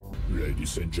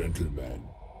Ladies and gentlemen,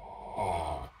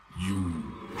 are you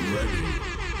ready?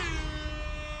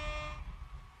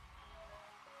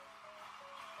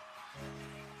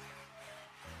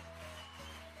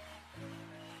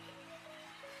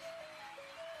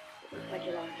 Looks like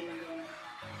you lost your number.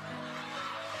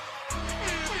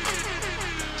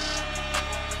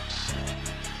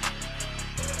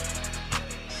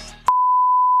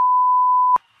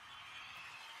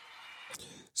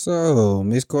 So,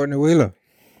 Miss Courtney Wheeler.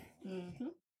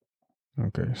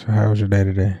 Okay, so how was your day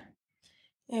today?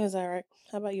 It was all right.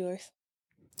 How about yours?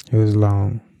 It was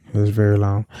long. It was very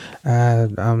long.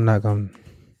 I'm not gonna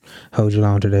hold you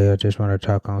long today. I just want to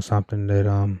talk on something that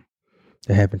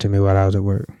happened to me while I was at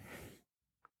work.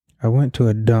 I went to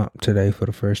a dump today for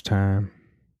the first time.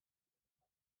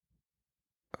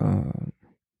 I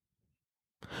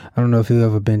don't know if you've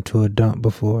ever been to a dump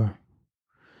before,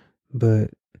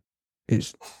 but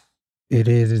it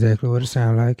is exactly what it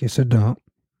sounds like. It's a dump.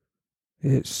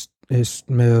 It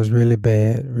smells really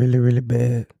bad, really, really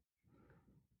bad.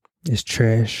 It's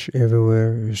trash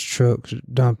everywhere. There's trucks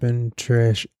dumping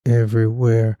trash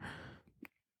everywhere.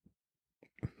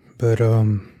 But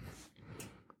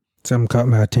something caught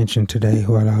my attention today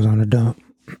while I was on the dump.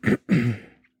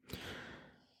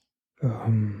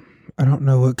 I don't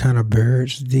know what kind of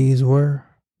birds these were,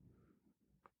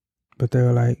 but they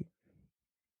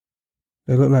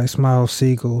look like small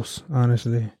seagulls,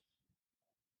 honestly.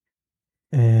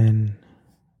 And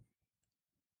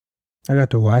I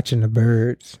got to watching the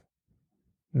birds.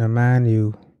 Now, mind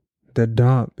you, the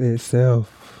dump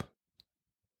itself,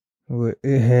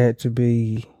 it had to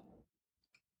be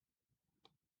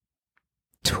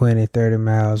 20, 30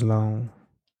 miles long.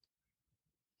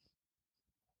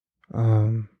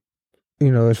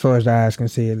 As far as the eyes can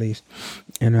see, at least.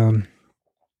 And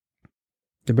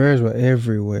the birds were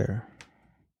everywhere.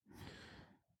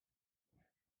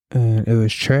 And it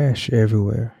was trash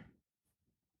everywhere.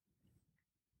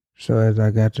 So as I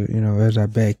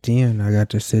backed in, I got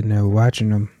to sitting there watching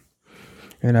them.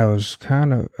 And I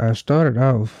started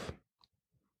off,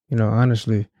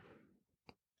 honestly,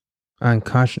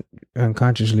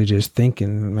 unconsciously just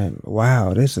thinking, man,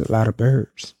 wow, this is a lot of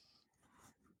birds.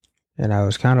 And I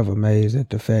was kind of amazed at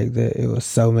the fact that it was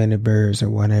so many birds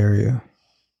in one area.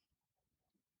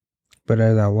 But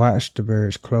as I watched the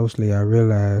birds closely, I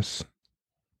realized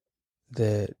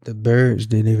that the birds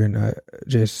didn't even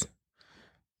just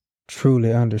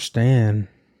truly understand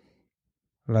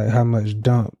like how much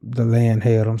dump the land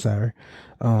held. I'm sorry.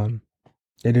 They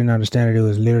didn't understand that it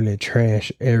was literally trash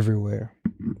everywhere.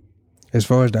 As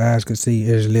far as the eyes could see,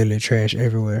 there's literally trash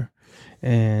everywhere.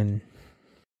 And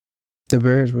the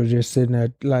birds were just sitting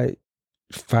there like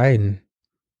fighting.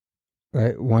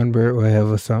 Like one bird will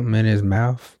have something in his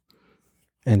mouth,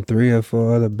 and 3 or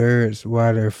 4 other birds,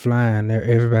 while they're flying,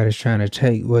 everybody's trying to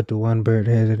take what the one bird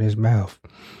has in his mouth.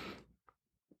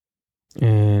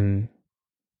 And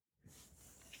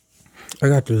I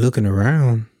got to looking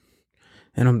around,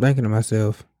 and I'm thinking to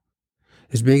myself,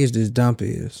 as big as this dump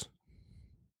is,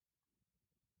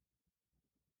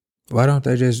 why don't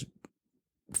they just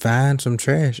find some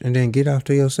trash and then get off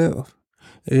to yourself?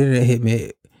 And then it hit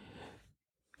me.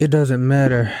 It doesn't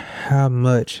matter how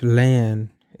much land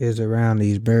is around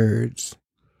these birds.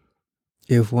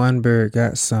 If one bird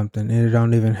got something, and it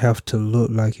don't even have to look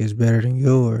like it's better than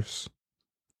yours,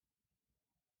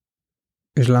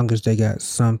 as long as they got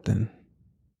something,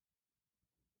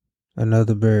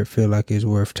 another bird feel like it's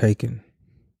worth taking.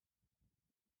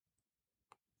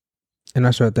 And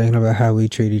I start thinking about how we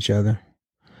treat each other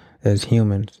as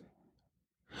humans,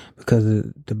 because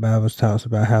the Bible talks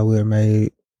about how we're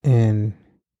made in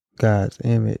God's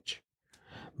image.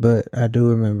 But I do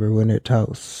remember when the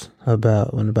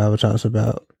Bible talks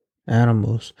about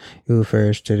animals, it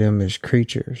refers to them as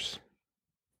creatures.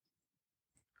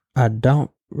 I don't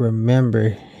remember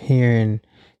hearing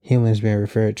humans being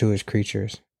referred to as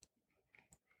creatures.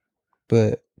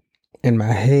 But in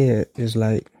my head, it's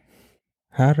like,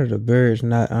 how do the birds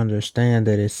not understand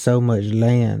that it's so much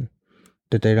land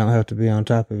that they don't have to be on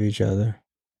top of each other,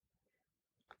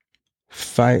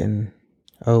 fighting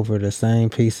over the same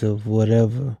piece of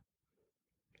whatever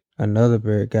another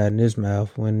bird got in his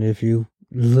mouth, when if you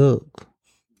look,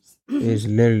 it's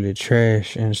literally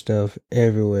trash and stuff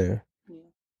everywhere. Yeah.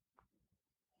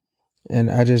 And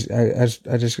I just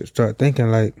start thinking,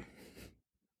 like,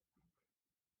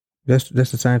 that's the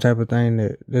same type of thing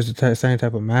that's the same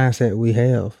type of mindset we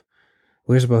have.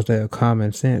 We're supposed to have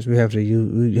common sense. We have to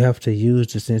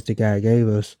use the sense that God gave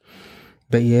us.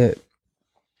 But yet,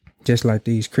 just like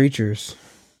these creatures,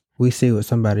 we see what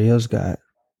somebody else got,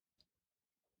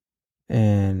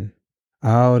 and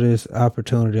all this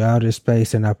opportunity, all this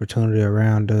space and opportunity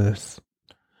around us,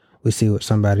 we see what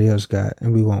somebody else got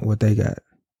and we want what they got.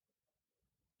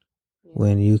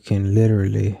 When you can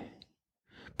literally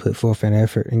put forth an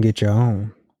effort and get your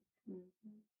own.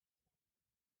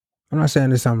 I'm not saying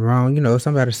there's something wrong. You know, if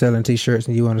somebody's selling t-shirts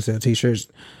and you want to sell t-shirts,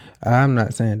 I'm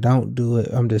not saying don't do it.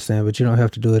 I'm just saying, but you don't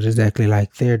have to do it exactly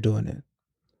like they're doing it.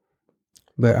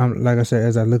 But like I said,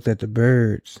 as I looked at the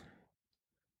birds,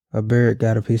 a bird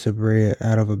got a piece of bread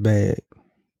out of a bag.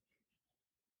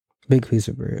 Big piece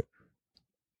of bread.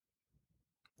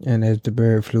 And as the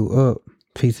bird flew up,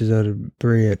 pieces of the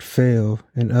bread fell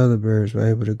and other birds were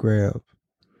able to grab.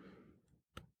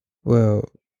 Well,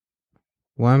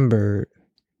 one bird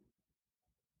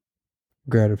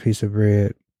grabbed a piece of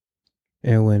bread,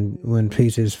 and when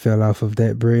pieces fell off of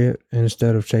that bread,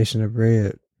 instead of chasing the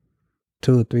bread,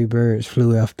 2 or 3 birds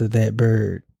flew after that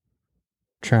bird,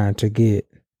 trying to get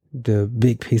the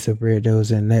big piece of bread that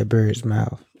was in that bird's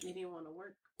mouth. They didn't want to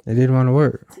work. They didn't want to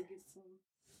work. To get some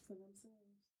for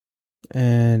themselves.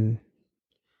 And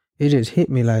it just hit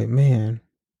me like, man,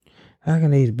 how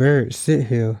can these birds sit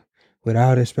here with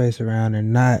all this space around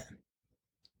and not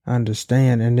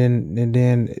understand? And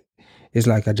then it's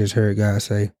like I just heard God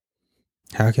say,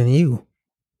 how can you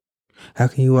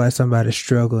watch somebody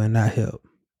struggle and not help?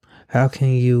 How can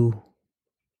you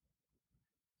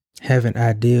have an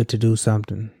idea to do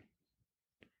something,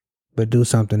 but do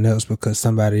something else because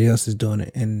somebody else is doing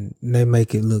it and they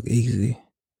make it look easy?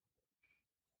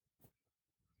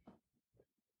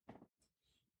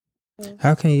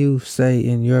 How can you say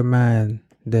in your mind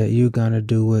that you're going to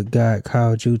do what God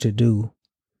called you to do,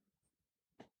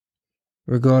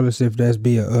 regardless if that's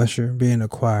be an usher, be in a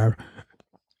choir,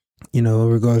 you know,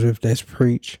 regardless if that's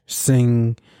preach,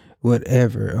 sing,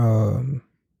 whatever,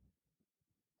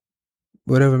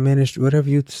 whatever ministry, whatever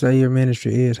you say your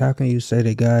ministry is, how can you say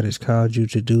that God has called you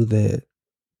to do that?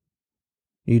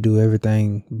 You do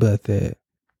everything but that.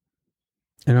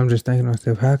 And I'm just thinking to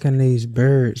myself, how can these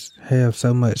birds have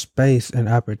so much space and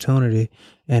opportunity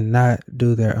and not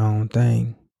do their own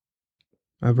thing?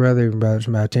 My brother even brought it to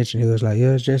my attention. He was like,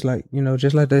 yeah, it's just like, you know,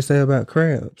 just like they say about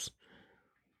crabs.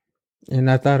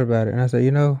 And I thought about it and I said, you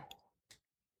know,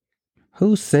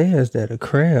 who says that a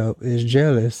crab is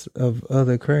jealous of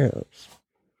other crabs?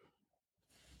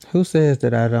 Who says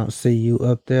that I don't see you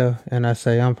up there and I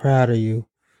say, I'm proud of you,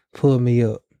 pull me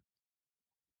up?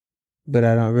 But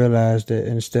I don't realize that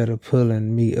instead of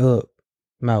pulling me up,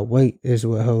 my weight is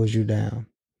what holds you down.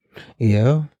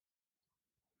 Yeah.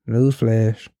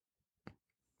 Newsflash.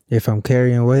 If I'm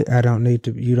carrying weight, you don't need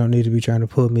to be trying to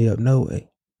pull me up no way.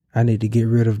 I need to get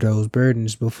rid of those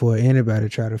burdens before anybody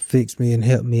try to fix me and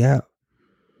help me out.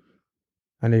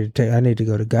 I need to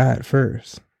go to God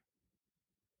first.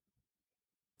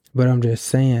 But I'm just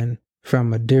saying,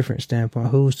 from a different standpoint,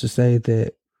 who's to say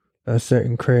that a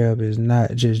certain crab is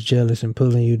not just jealous and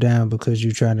pulling you down because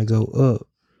you're trying to go up,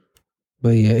 but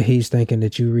yet he's thinking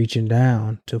that you're reaching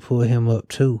down to pull him up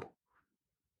too?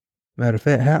 Matter of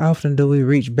fact, how often do we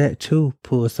reach back to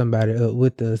pull somebody up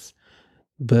with us,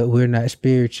 but we're not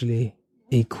spiritually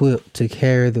equipped to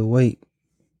carry the weight?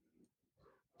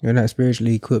 We're not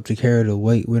spiritually equipped to carry the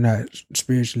weight. We're not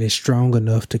spiritually strong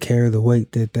enough to carry the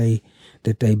weight that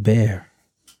they bear.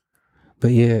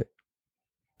 But yet,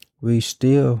 we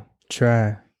still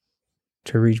try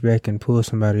to reach back and pull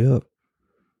somebody up.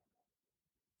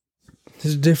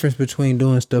 There's a difference between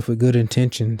doing stuff with good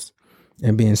intentions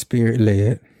and being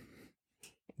spirit-led.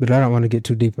 But I don't want to get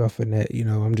too deep off in that. You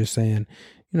know, I'm just saying,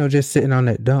 you know, just sitting on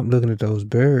that dump looking at those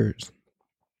birds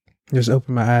just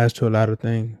opened my eyes to a lot of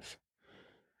things.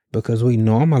 Because we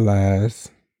normalize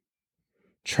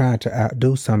trying to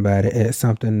outdo somebody at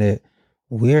something that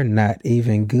we're not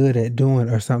even good at doing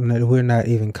or something that we're not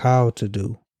even called to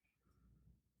do.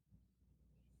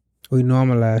 We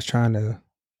normalize trying to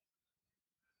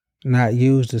not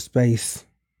use the space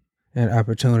and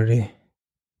opportunity,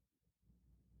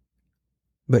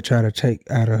 but try to take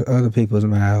out of other people's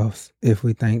mouths if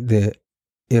we think that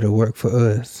it'll work for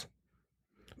us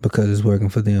because it's working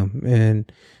for them. And,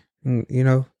 you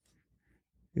know,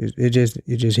 it just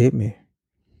hit me.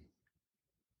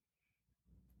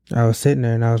 I was sitting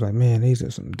there and I was like, man, these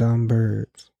are some dumb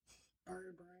birds.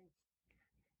 Bird brain.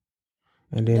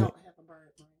 And then, Don't have a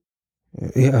bird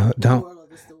brain. yeah,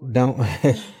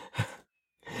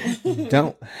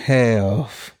 don't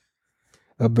have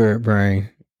a bird brain.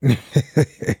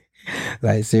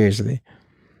 Like, seriously.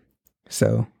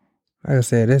 So, like I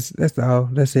said, that's all.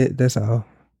 That's it. That's all.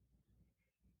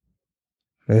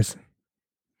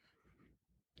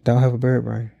 Don't have a bird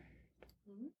brain.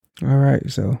 Mm-hmm. All right.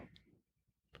 So,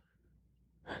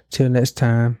 till next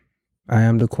time, I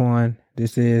am Daquan,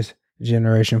 This is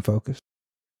Generation Focus.